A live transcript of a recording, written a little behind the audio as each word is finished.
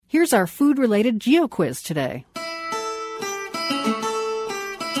Here's our food-related Geo Quiz today.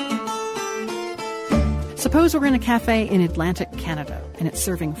 Suppose we're in a cafe in Atlantic Canada, and it's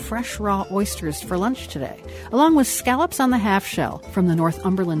serving fresh raw oysters for lunch today, along with scallops on the half shell from the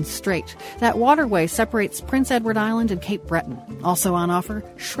Northumberland Strait. That waterway separates Prince Edward Island and Cape Breton. Also on offer,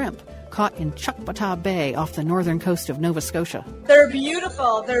 shrimp, caught in Chedabucto Bay off the northern coast of Nova Scotia. They're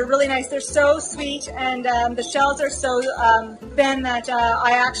beautiful. They're really nice. They're so sweet, and the shells are so thin that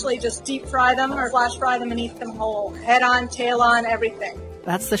I actually just deep fry them or flash fry them and eat them whole. Head on, tail on, everything.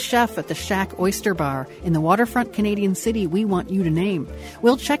 That's the chef at the Shack Oyster Bar in the waterfront Canadian city we want you to name.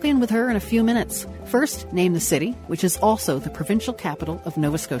 We'll check in with her in a few minutes. First, name the city, which is also the provincial capital of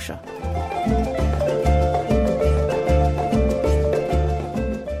Nova Scotia.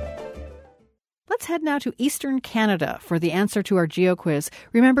 Let's head now to Eastern Canada for the answer to our Geo Quiz.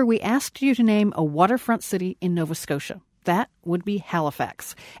 Remember, we asked you to name a waterfront city in Nova Scotia. That would be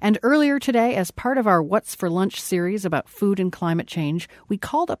Halifax. And earlier today, as part of our What's for Lunch series about food and climate change, we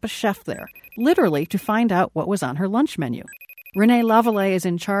called up a chef there, literally to find out what was on her lunch menu. Renee Lavallee is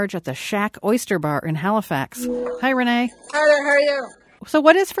in charge at the Shack Oyster Bar in Halifax. Hi, Renee. Hi there, how are you? So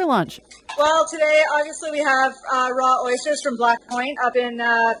what is for lunch? Well, today, obviously, we have raw oysters from Black Point up in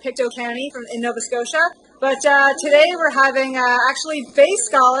Pictou County in Nova Scotia. But today we're having actually bay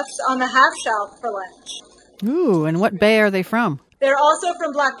scallops on the half shell for lunch. Ooh, and what bay are they from? They're also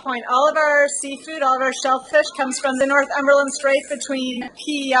from Black Point. All of our seafood, all of our shellfish comes from the Northumberland Strait between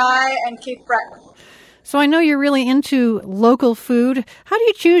PEI and Cape Breton. So I know you're really into local food. How do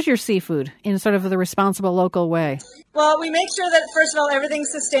you choose your seafood in sort of the responsible local way? Well, we make sure that, first of all,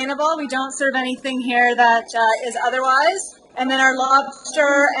 everything's sustainable. We don't serve anything here that is otherwise. And then our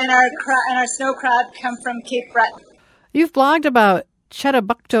lobster and our snow crab come from Cape Breton. You've blogged about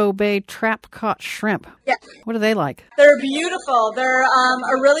Chedabucto Bay trap-caught shrimp. Yeah. What are they like? They're beautiful. They're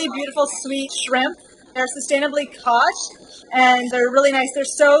a really beautiful, sweet shrimp. They're sustainably caught, and they're really nice. They're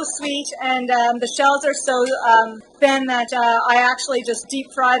so sweet, and the shells are so thin that I actually just deep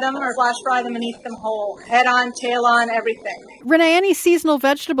fry them or flash fry them and eat them whole. Head on, tail on, everything. Renee, any seasonal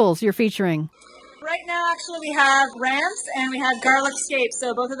vegetables you're featuring? Right now, actually, we have rams and we have garlic scapes.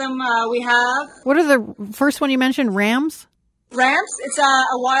 So both of them we have. What are the first one you mentioned, rams? Rams, it's a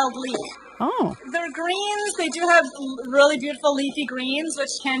wild leek. Oh. They're greens. They do have really beautiful leafy greens, which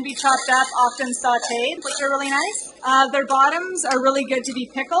can be chopped up, often sautéed, which are really nice. Their bottoms are really good to be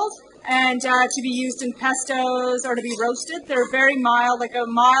pickled and to be used in pestos or to be roasted. They're very mild, like a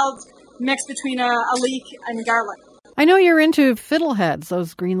mild mix between a leek and garlic. I know you're into fiddleheads,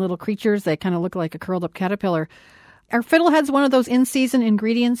 those green little creatures. They kind of look like a curled up caterpillar. Are fiddleheads one of those in-season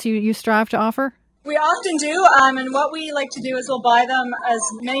ingredients you strive to offer? We often do, and what we like to do is we'll buy them as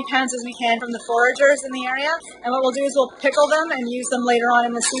many pounds as we can from the foragers in the area, and what we'll do is we'll pickle them and use them later on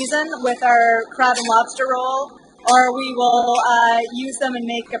in the season with our crab and lobster roll, or we will use them and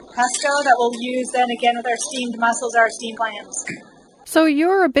make a pesto that we'll use then again with our steamed mussels or our steamed clams. So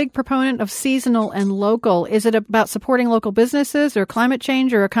you're a big proponent of seasonal and local. Is it about supporting local businesses or climate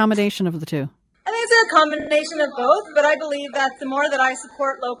change or a combination of the two? I think it's a combination of both, but I believe that the more that I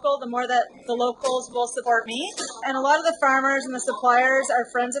support local, the more that the locals will support me. And a lot of the farmers and the suppliers are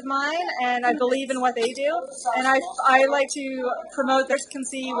friends of mine, and I believe in what they do. And I like to promote others can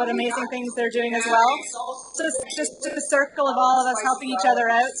see what amazing things they're doing as well. So it's just a circle of all of us helping each other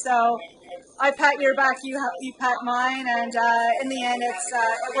out. So I pat your back, you pat mine, and in the end,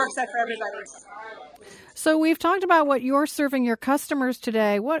 it works out for everybody. So we've talked about what you're serving your customers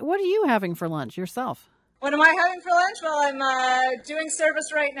today. What are you having for lunch yourself? What am I having for lunch? Well, I'm doing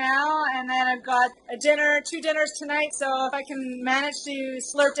service right now, and then I've got two dinners tonight. So if I can manage to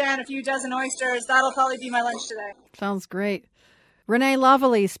slurp down a few dozen oysters, that'll probably be my lunch today. Sounds great. Renee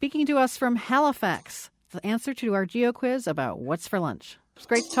Lavallee speaking to us from Halifax. The answer to our Geo Quiz about what's for lunch. It's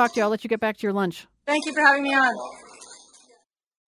great to talk to you. I'll let you get back to your lunch. Thank you for having me on.